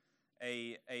you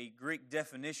a Greek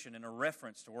definition and a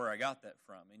reference to where I got that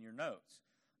from in your notes.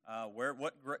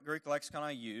 What Greek lexicon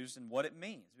I used and what it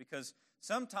means. Because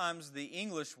sometimes the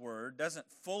English word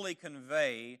doesn't fully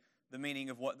convey the meaning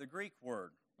of what the Greek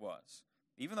word was.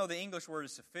 Even though the English word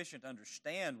is sufficient to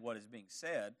understand what is being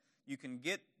said, you can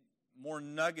get more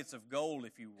nuggets of gold,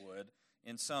 if you would,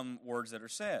 in some words that are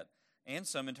said, and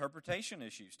some interpretation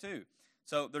issues too.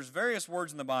 So there's various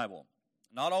words in the Bible.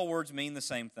 Not all words mean the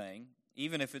same thing,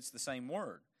 even if it's the same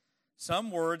word. Some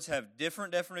words have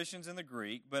different definitions in the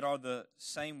Greek, but are the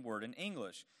same word in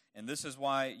English. And this is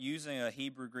why using a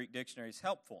Hebrew-Greek dictionary is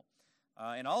helpful.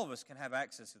 And all of us can have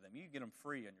access to them. You can get them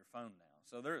free on your phone now.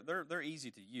 So they're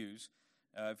easy to use.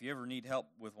 If you ever need help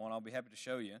with one, I'll be happy to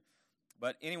show you.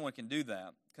 But anyone can do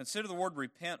that. Consider the word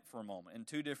repent for a moment in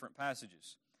two different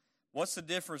passages. What's the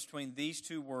difference between these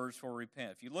two words for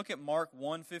repent? If you look at Mark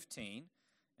 1:15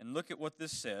 and look at what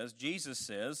this says, Jesus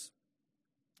says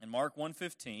in Mark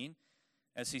 1:15,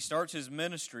 as he starts his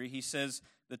ministry, he says,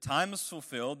 "The time is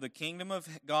fulfilled, the kingdom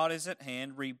of God is at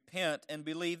hand, repent and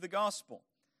believe the gospel."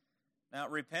 Now,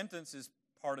 repentance is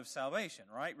part of salvation,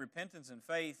 right? Repentance and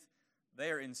faith, they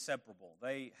are inseparable.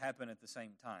 They happen at the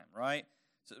same time, right?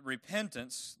 So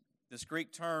repentance, this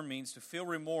Greek term, means to feel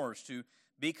remorse, to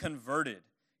be converted.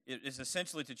 It is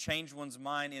essentially to change one's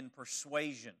mind in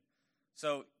persuasion.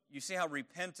 So you see how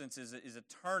repentance is a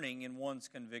turning in one's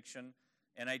conviction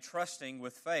and a trusting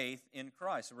with faith in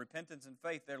Christ. So repentance and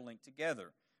faith, they're linked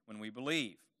together when we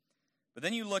believe. But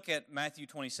then you look at Matthew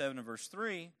 27 and verse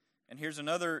 3, and here's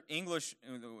another English,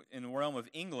 in the realm of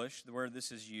English, where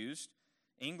this is used.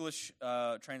 English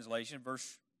translation,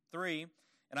 verse 3.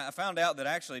 And I found out that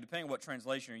actually, depending on what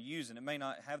translation you're using, it may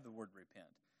not have the word repent.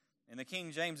 In the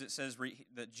King James, it says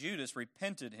that Judas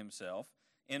repented himself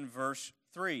in verse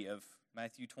 3 of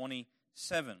Matthew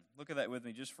 27. Look at that with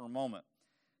me just for a moment.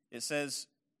 It says,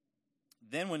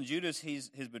 "Then when Judas,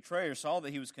 his betrayer, saw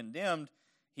that he was condemned,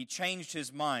 he changed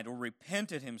his mind," or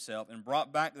repented himself, "and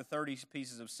brought back the 30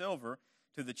 pieces of silver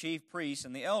to the chief priests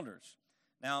and the elders."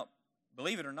 Now,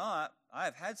 believe it or not, I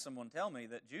have had someone tell me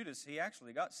that Judas, he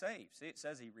actually got saved. See, it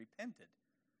says he repented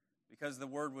because the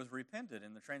word was repented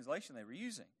in the translation they were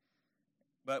using.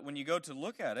 But when you go to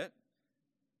look at it,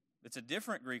 it's a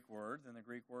different Greek word than the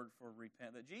Greek word for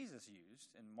repent that Jesus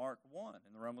used in Mark 1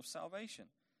 in the realm of salvation.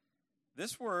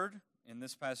 This word in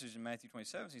this passage in Matthew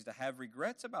 27 seems to have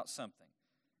regrets about something,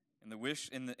 in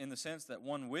the sense that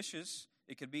one wishes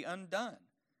it could be undone.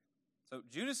 So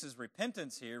Judas's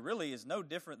repentance here really is no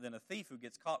different than a thief who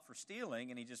gets caught for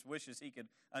stealing and he just wishes he could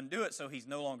undo it so he's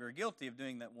no longer guilty of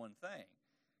doing that one thing.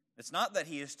 It's not that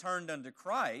he has turned unto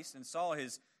Christ and saw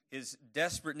his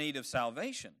desperate need of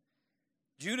salvation.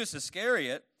 Judas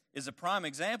Iscariot is a prime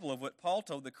example of what Paul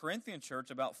told the Corinthian church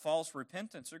about false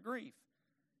repentance or grief.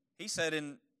 He said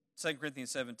in 2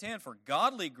 Corinthians 7:10, "For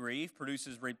godly grief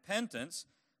produces repentance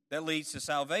that leads to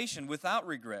salvation without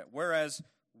regret, whereas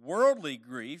worldly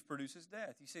grief produces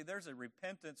death." You see, there's a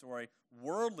repentance or a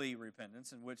worldly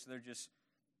repentance in which they're just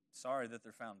sorry that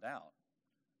they're found out.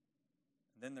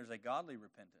 And then there's a godly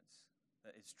repentance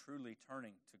that is truly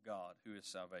turning to God, who is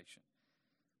salvation.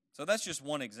 So that's just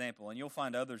one example, and you'll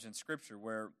find others in Scripture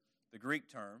where the Greek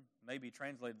term may be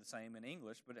translated the same in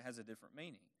English, but it has a different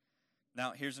meaning.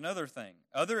 Now, here's another thing.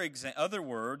 Other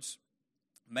words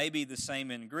may be the same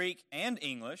in Greek and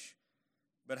English,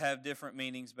 but have different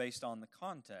meanings based on the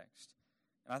context.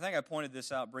 And I think I pointed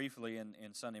this out briefly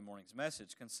in Sunday morning's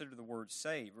message. Consider the word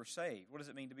save or saved. What does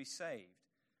it mean to be saved?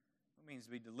 It means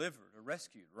to be delivered or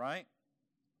rescued, right?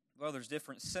 Well, there's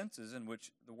different senses in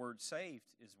which the word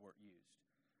saved is used.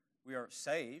 We are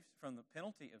saved from the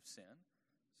penalty of sin.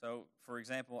 So, for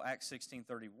example, Acts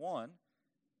 16:31,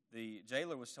 the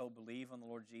jailer was told, "Believe on the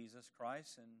Lord Jesus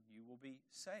Christ and you will be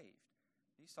saved."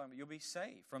 He's talking about you'll be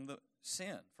saved from the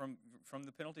sin, from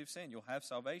the penalty of sin. You'll have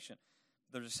salvation.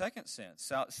 There's a second sense.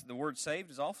 The word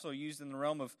saved is also used in the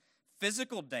realm of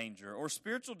physical danger or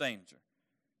spiritual danger.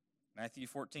 Matthew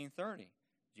 14:30.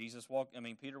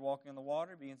 Peter walking in the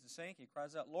water, begins to sink. He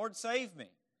cries out, "Lord, save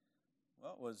me."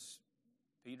 Well, was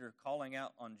Peter calling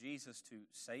out on Jesus to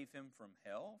save him from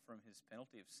hell, from his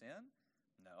penalty of sin?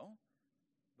 No.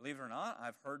 Believe it or not,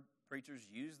 I've heard preachers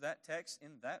use that text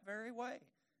in that very way.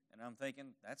 And I'm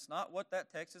thinking, that's not what that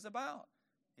text is about.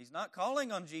 He's not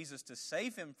calling on Jesus to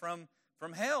save him from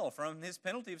hell, from his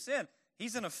penalty of sin.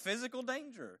 He's in a physical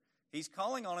danger. He's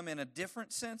calling on him in a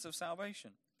different sense of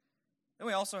salvation. Then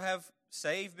we also have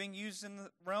save being used in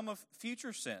the realm of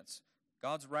future sense.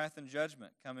 God's wrath and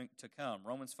judgment coming to come.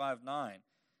 Romans 5:9.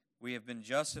 We have been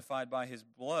justified by his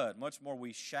blood. Much more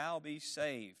we shall be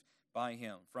saved by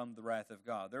him from the wrath of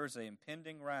God. There is an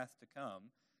impending wrath to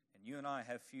come, and you and I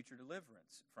have future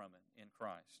deliverance from it in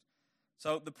Christ.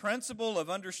 So the principle of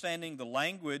understanding the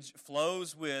language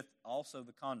flows with also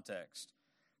the context.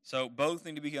 So both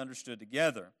need to be understood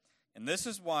together. And this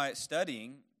is why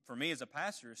studying, for me as a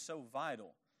pastor, is so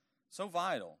vital. So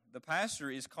vital. The pastor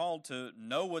is called to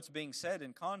know what's being said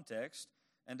in context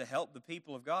and to help the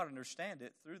people of God understand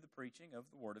it through the preaching of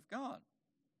the Word of God.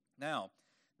 Now,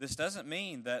 this doesn't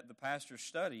mean that the pastor's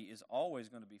study is always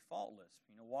going to be faultless.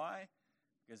 You know why?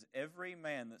 Because every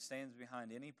man that stands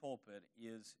behind any pulpit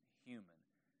is human.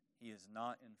 He is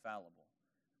not infallible.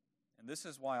 And this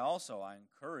is why also I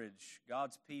encourage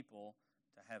God's people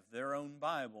to have their own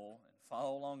Bible and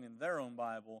follow along in their own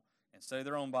Bible and study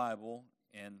their own Bible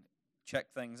and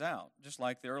check things out, just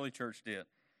like the early church did.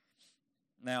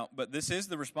 Now, but this is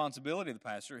the responsibility of the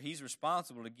pastor. He's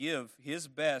responsible to give his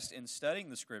best in studying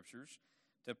the Scriptures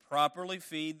to properly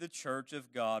feed the church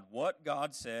of God what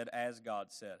God said as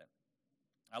God said it.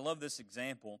 I love this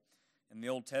example in the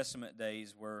Old Testament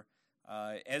days where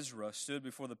Ezra stood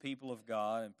before the people of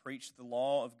God and preached the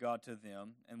law of God to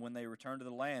them, and when they returned to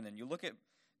the land. And you look at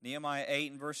Nehemiah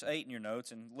 8 and verse 8 in your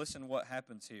notes, and listen what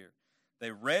happens here.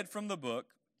 They read from the book,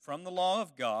 from the law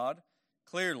of God,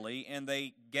 clearly, and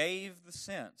they gave the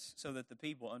sense so that the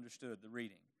people understood the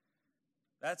reading.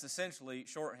 That's essentially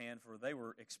shorthand for they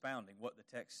were expounding what the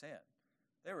text said.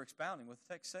 They were expounding what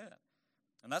the text said.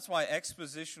 And that's why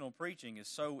expositional preaching is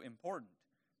so important.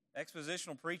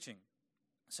 Expositional preaching,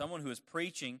 someone who is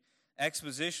preaching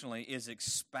expositionally is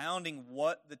expounding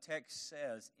what the text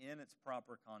says in its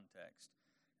proper context.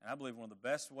 And I believe one of the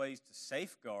best ways to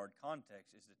safeguard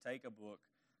context is to take a book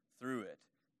through it.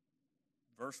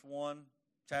 Verse 1,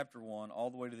 chapter 1,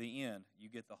 all the way to the end, you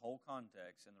get the whole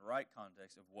context and the right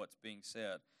context of what's being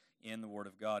said in the Word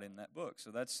of God in that book.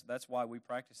 So that's why we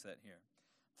practice that here.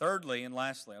 Thirdly and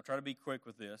lastly, I'll try to be quick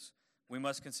with this, we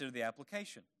must consider the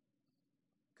application.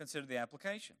 Consider the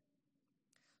application.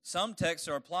 Some texts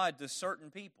are applied to certain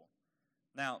people.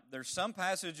 Now, there's some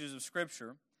passages of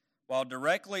Scripture, while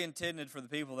directly intended for the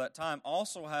people of that time,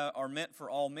 also are meant for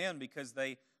all men because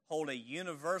they hold a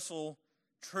universal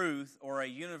truth or a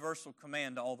universal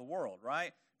command to all the world,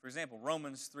 right? For example,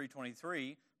 Romans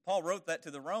 3:23, Paul wrote that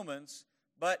to the Romans,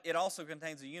 but it also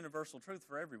contains a universal truth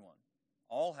for everyone.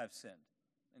 All have sinned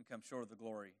and come short of the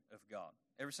glory of God.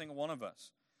 Every single one of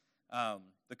us.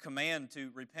 The command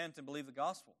to repent and believe the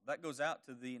gospel, that goes out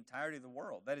to the entirety of the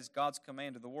world. That is God's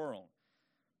command to the world.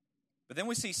 But then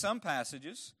we see some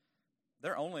passages,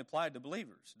 they're only applied to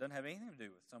believers. It doesn't have anything to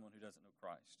do with someone who doesn't know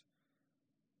Christ.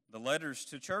 The letters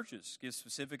to churches give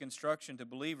specific instruction to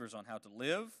believers on how to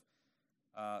live,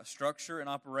 structure and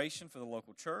operation for the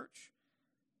local church.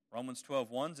 Romans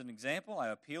 12:1 is an example. I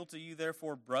appeal to you,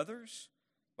 therefore, brothers,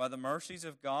 by the mercies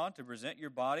of God, to present your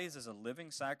bodies as a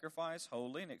living sacrifice,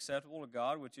 holy and acceptable to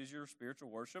God, which is your spiritual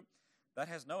worship. That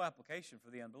has no application for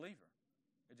the unbeliever.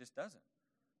 It just doesn't.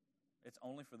 It's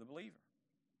only for the believer.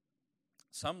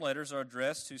 Some letters are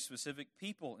addressed to specific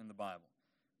people in the Bible,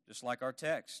 just like our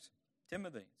text.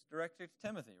 Timothy, it's directed to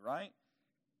Timothy, right?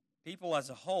 People as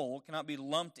a whole cannot be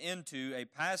lumped into a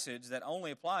passage that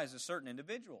only applies to certain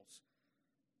individuals.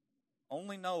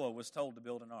 Only Noah was told to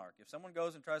build an ark. If someone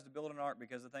goes and tries to build an ark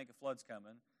because they think a flood's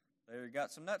coming, they've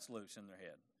got some nuts loose in their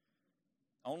head.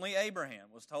 Only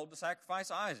Abraham was told to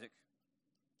sacrifice Isaac.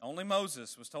 Only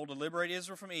Moses was told to liberate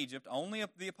Israel from Egypt. Only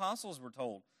the apostles were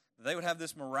told that they would have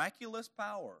this miraculous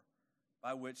power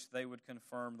by which they would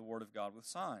confirm the Word of God with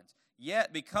signs.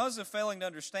 Yet, because of failing to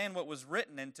understand what was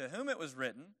written and to whom it was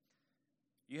written,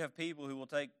 you have people who will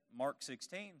take Mark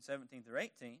 16, 17 through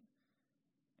 18,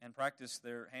 and practice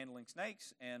their handling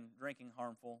snakes and drinking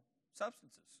harmful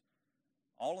substances,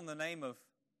 all in the name of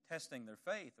testing their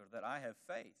faith, or that I have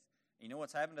faith. You know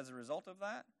what's happened as a result of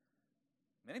that?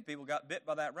 Many people got bit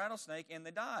by that rattlesnake and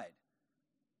they died.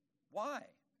 Why?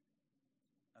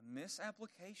 A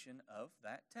misapplication of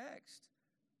that text.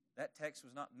 That text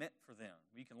was not meant for them.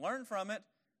 You can learn from it,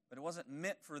 but it wasn't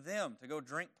meant for them to go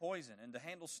drink poison and to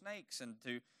handle snakes and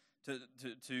to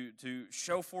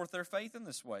show forth their faith in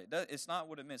this way. It's not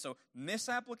what it meant. So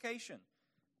misapplication.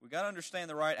 We've got to understand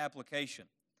the right application.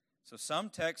 So some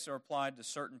texts are applied to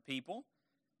certain people.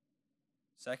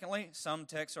 Secondly, some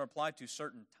texts are applied to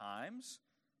certain times.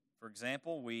 For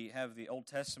example, we have the Old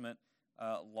Testament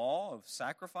law of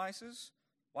sacrifices.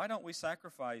 Why don't we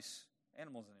sacrifice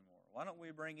animals anymore? Why don't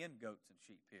we bring in goats and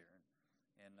sheep here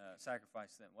and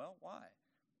sacrifice them? Well, why?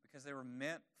 Because they were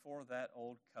meant for that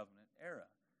Old Covenant era.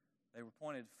 They were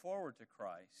pointed forward to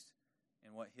Christ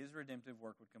and what His redemptive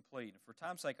work would complete. And for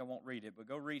time's sake, I won't read it, but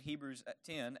go read Hebrews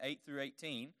 10, 8 through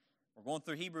 18. We're going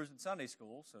through Hebrews in Sunday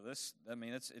school, so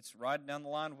it's right down the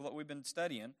line with what we've been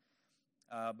studying.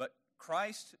 But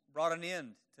Christ brought an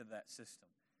end to that system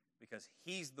because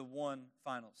He's the one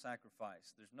final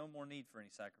sacrifice. There's no more need for any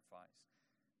sacrifice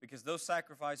because those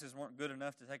sacrifices weren't good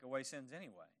enough to take away sins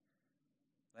anyway.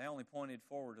 They only pointed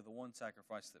forward to the one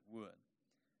sacrifice that would.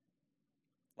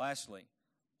 Lastly,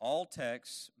 all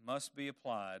texts must be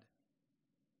applied.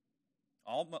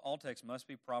 All texts must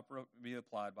be properly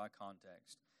applied by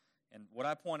context. And what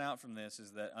I point out from this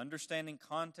is that understanding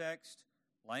context,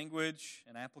 language,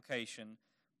 and application,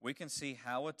 we can see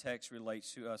how a text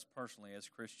relates to us personally as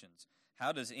Christians.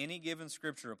 How does any given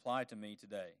scripture apply to me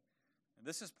today? And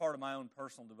this is part of my own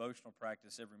personal devotional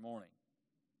practice every morning.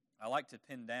 I like to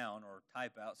pin down or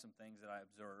type out some things that I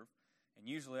observe. And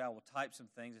usually I will type some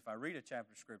things. If I read a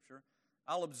chapter of Scripture,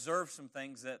 I'll observe some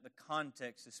things that the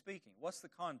context is speaking. What's the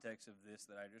context of this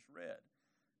that I just read?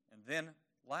 And then,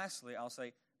 lastly, I'll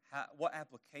say, what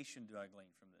application do I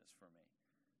glean from this for me?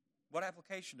 What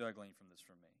application do I glean from this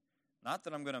for me? Not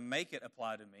that I'm going to make it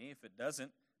apply to me if it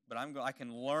doesn't, but I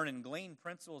can learn and glean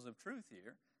principles of truth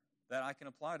here that I can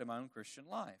apply to my own Christian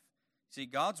life. See,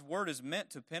 God's Word is meant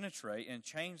to penetrate and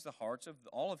change the hearts of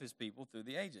all of His people through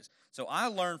the ages. So I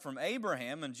learned from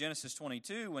Abraham in Genesis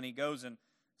 22 when he goes and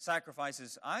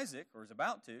sacrifices Isaac, or is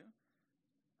about to.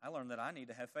 I learned that I need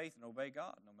to have faith and obey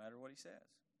God no matter what He says.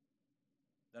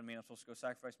 Doesn't mean I'm supposed to go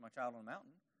sacrifice my child on a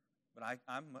mountain, but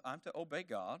I'm to obey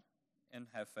God and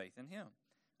have faith in Him.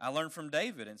 I learned from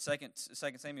David in 2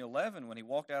 Samuel 11 when he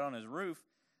walked out on his roof,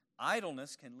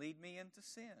 idleness can lead me into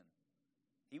sin.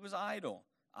 He was idle.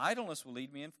 Idleness will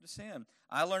lead me into sin.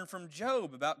 I learned from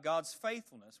Job about God's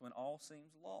faithfulness when all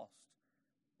seems lost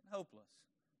and hopeless.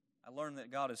 I learned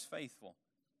that God is faithful.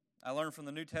 I learned from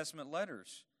the New Testament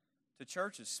letters to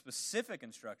churches specific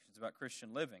instructions about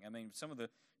Christian living. I mean, some of the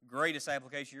greatest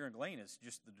application you're going to glean is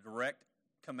just the direct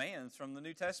commands from the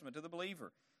New Testament to the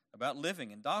believer about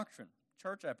living and doctrine,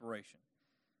 church operation.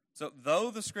 So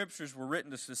though the Scriptures were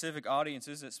written to specific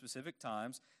audiences at specific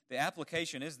times, the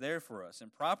application is there for us.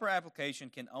 And proper application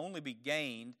can only be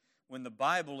gained when the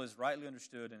Bible is rightly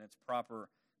understood in its proper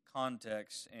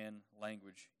context and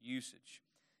language usage.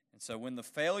 And so when the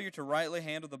failure to rightly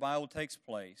handle the Bible takes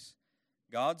place,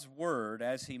 God's Word,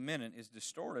 as He meant it, is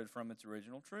distorted from its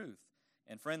original truth.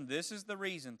 And friend, this is the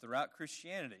reason throughout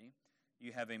Christianity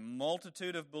you have a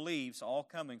multitude of beliefs all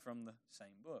coming from the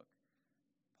same book.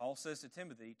 Paul says to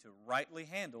Timothy to rightly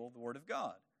handle the Word of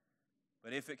God.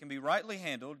 But if it can be rightly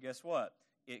handled, guess what?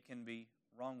 It can be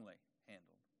wrongly handled.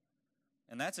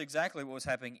 And that's exactly what was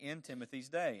happening in Timothy's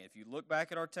day. If you look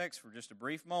back at our text for just a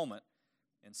brief moment,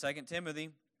 in 2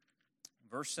 Timothy,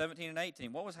 verse 17 and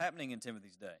 18, what was happening in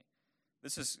Timothy's day?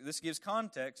 This gives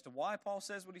context to why Paul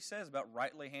says what he says about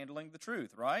rightly handling the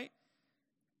truth, right?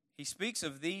 He speaks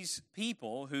of these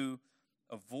people who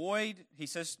Timothy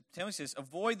says,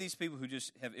 avoid these people who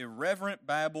just have irreverent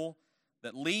babble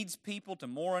that leads people to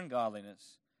more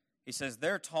ungodliness. He says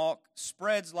their talk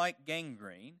spreads like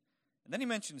gangrene. And then he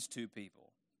mentions two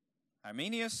people,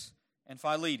 Hymenaeus and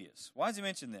Philetus. Why does he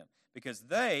mention them? Because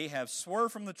they have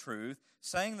swerved from the truth,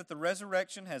 saying that the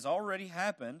resurrection has already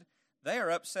happened. They are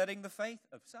upsetting the faith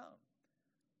of some.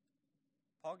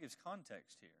 Paul gives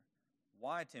context here.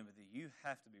 Why, Timothy, you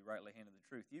have to be rightly handling the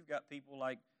truth. You've got people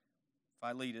like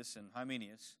Philetus and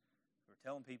Hymenaeus who are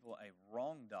telling people a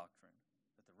wrong doctrine,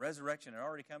 that the resurrection had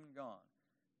already come and gone.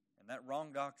 And that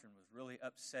wrong doctrine was really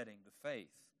upsetting the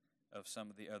faith of some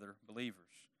of the other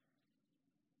believers.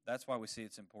 That's why we see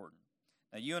it's important.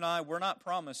 Now, you and I, we're not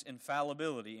promised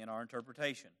infallibility in our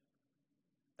interpretation.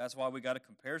 That's why we got to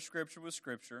compare Scripture with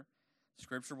Scripture.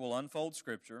 Scripture will unfold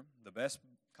Scripture. The best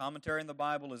commentary in the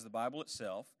Bible is the Bible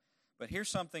itself. But here's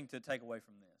something to take away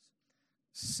from this.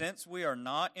 Since we are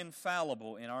not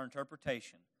infallible in our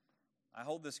interpretation, I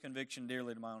hold this conviction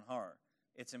dearly to my own heart.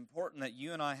 It's important that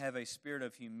you and I have a spirit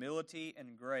of humility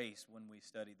and grace when we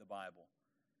study the Bible.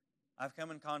 I've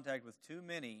come in contact with too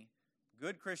many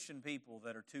good Christian people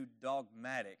that are too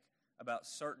dogmatic about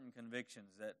certain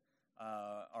convictions that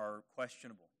are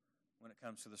questionable when it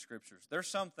comes to the Scriptures. There's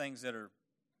some things that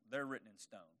they're written in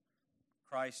stone.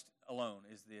 Christ alone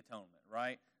is the atonement,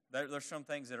 right? There's some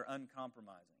things that are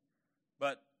uncompromising.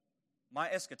 But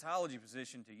my eschatology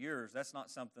position to yours, that's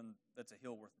not something that's a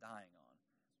hill worth dying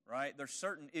on, right? There's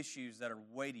certain issues that are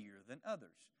weightier than others.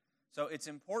 So it's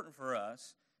important for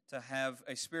us to have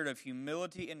a spirit of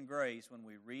humility and grace when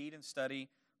we read and study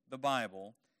the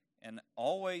Bible, and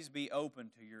always be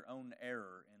open to your own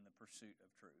error in the pursuit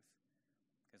of truth.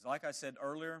 Because like I said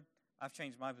earlier, I've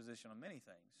changed my position on many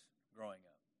things growing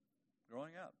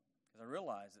up. Because I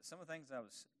realized that some of the things I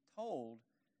was told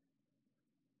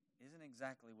isn't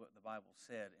exactly what the Bible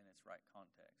said in its right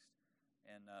context.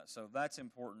 And so that's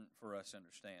important for us to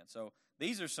understand. So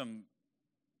these are some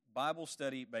Bible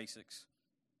study basics.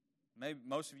 Maybe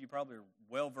most of you probably are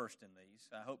well versed in these.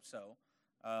 I hope so.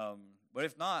 But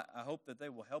if not, I hope that they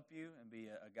will help you and be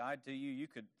a guide to you.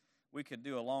 We could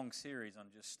do a long series on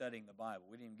just studying the Bible.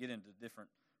 We didn't even get into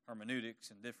different hermeneutics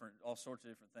and all sorts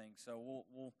of different things. So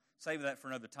we'll save that for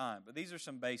another time. But these are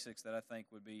some basics that I think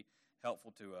would be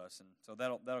helpful to us. And so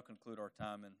that'll conclude our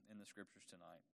time in the Scriptures tonight.